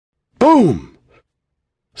Boom!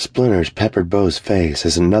 Splinters peppered Bo's face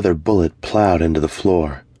as another bullet plowed into the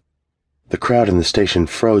floor. The crowd in the station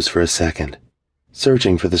froze for a second,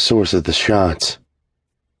 searching for the source of the shots.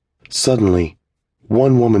 Suddenly,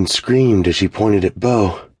 one woman screamed as she pointed at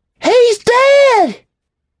Bo. "He's dead!"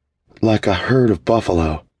 Like a herd of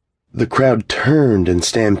buffalo, the crowd turned and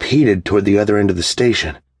stampeded toward the other end of the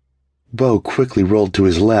station. Bo quickly rolled to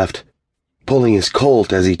his left, pulling his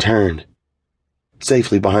Colt as he turned.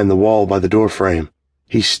 Safely behind the wall by the doorframe,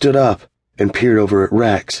 he stood up and peered over at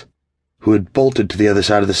Rex, who had bolted to the other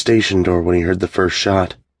side of the station door when he heard the first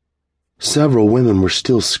shot. Several women were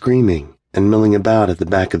still screaming and milling about at the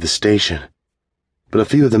back of the station, but a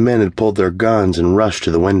few of the men had pulled their guns and rushed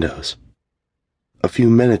to the windows. A few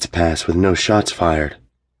minutes passed with no shots fired.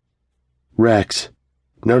 Rex,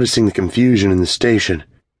 noticing the confusion in the station,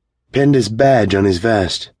 pinned his badge on his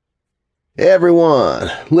vest.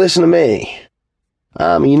 "Everyone, listen to me.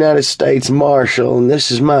 I'm a United States Marshal, and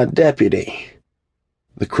this is my deputy."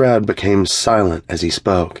 The crowd became silent as he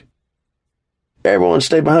spoke. "Everyone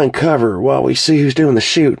stay behind cover while we see who's doing the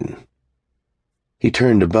shooting." He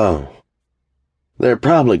turned to Bo. "They're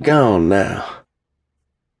probably gone now."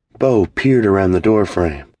 Bo peered around the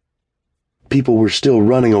doorframe. People were still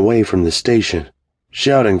running away from the station,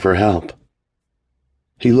 shouting for help.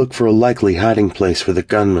 He looked for a likely hiding place for the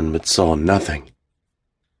gunman, but saw nothing.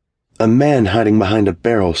 A man hiding behind a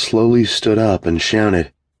barrel slowly stood up and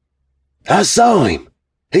shouted, "I saw him!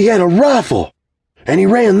 He had a rifle, and he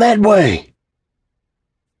ran that way!"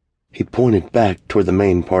 He pointed back toward the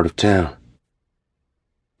main part of town.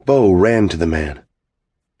 Bo ran to the man.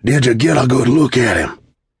 "Did you get a good look at him?"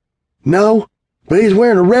 "No, but he's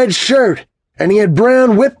wearing a red shirt, and he had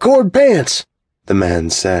brown whipcord pants," the man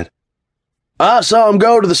said. "I saw him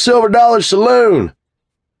go to the Silver Dollar Saloon."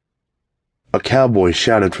 A cowboy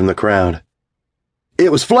shouted from the crowd,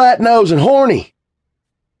 "It was Flat-Nose and Horny."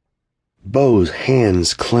 Bo's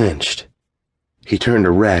hands clenched. He turned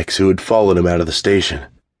to Rex, who had followed him out of the station.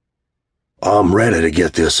 "I'm ready to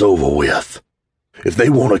get this over with. If they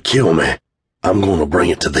want to kill me, I'm going to bring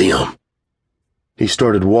it to them." He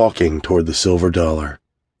started walking toward the Silver Dollar.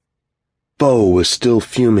 Bo was still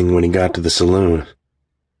fuming when he got to the saloon,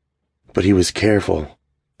 but he was careful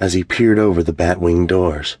as he peered over the bat-wing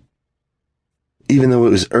doors. Even though it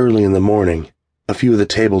was early in the morning, a few of the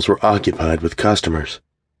tables were occupied with customers.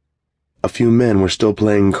 A few men were still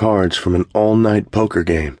playing cards from an all-night poker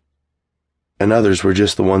game, and others were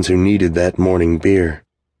just the ones who needed that morning beer.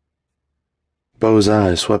 Bo's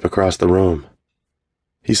eyes swept across the room.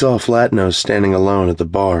 He saw Flat-Nose standing alone at the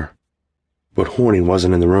bar, but Horny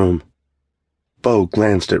wasn't in the room. Bo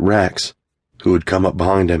glanced at Rex, who had come up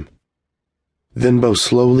behind him. Then Bo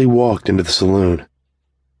slowly walked into the saloon,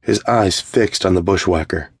 his eyes fixed on the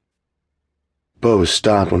bushwhacker. Bo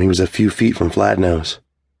stopped when he was a few feet from Flat-Nose.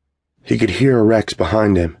 He could hear a Rex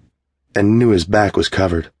behind him, and knew his back was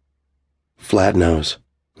covered. Flat-Nose,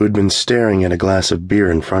 who had been staring at a glass of beer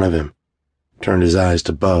in front of him, turned his eyes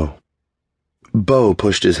to Bo. Bo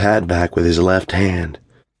pushed his hat back with his left hand,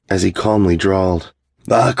 as he calmly drawled,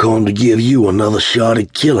 "I come to give you another shot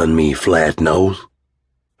at killing me, Flat-Nose.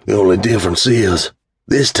 The only difference is,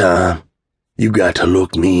 this time, you got to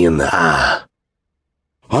look me in the eye."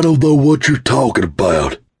 "I don't know what you're talking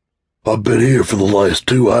about. I've been here for the last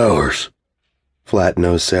 2 hours,"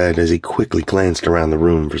 Flat-Nose said as he quickly glanced around the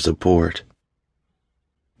room for support.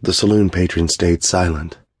 The saloon patron stayed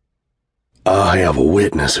silent. "I have a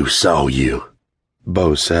witness who saw you,"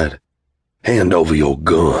 Bo said. "Hand over your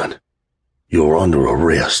gun. You're under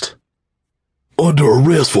arrest." "Under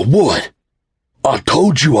arrest for what? I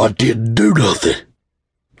told you I didn't do nothing,"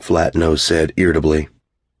 Flat-Nose said irritably.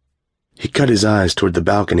 He cut his eyes toward the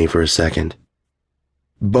balcony for a second.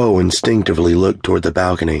 Bo instinctively looked toward the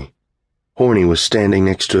balcony. Horny was standing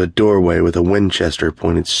next to a doorway with a Winchester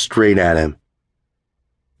pointed straight at him.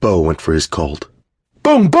 Bo went for his Colt.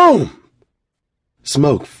 Boom, boom!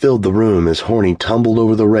 Smoke filled the room as Horny tumbled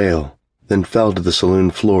over the rail, then fell to the saloon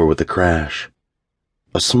floor with a crash,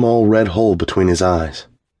 a small red hole between his eyes.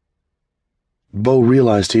 Bo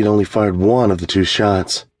realized he had only fired one of the 2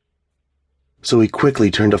 shots, so he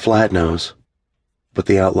quickly turned to Flat-Nose, but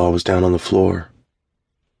the outlaw was down on the floor,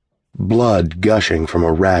 blood gushing from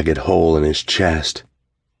a ragged hole in his chest.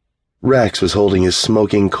 Rex was holding his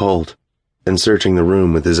smoking Colt and searching the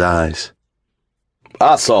room with his eyes.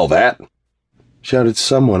 "I saw that," shouted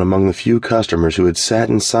someone among the few customers who had sat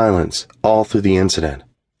in silence all through the incident.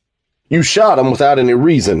 "You shot him without any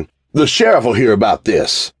reason. The sheriff will hear about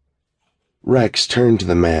this." Rex turned to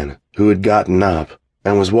the man, who had gotten up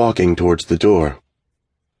and was walking towards the door.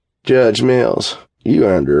 "Judge Mills, you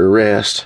are under arrest."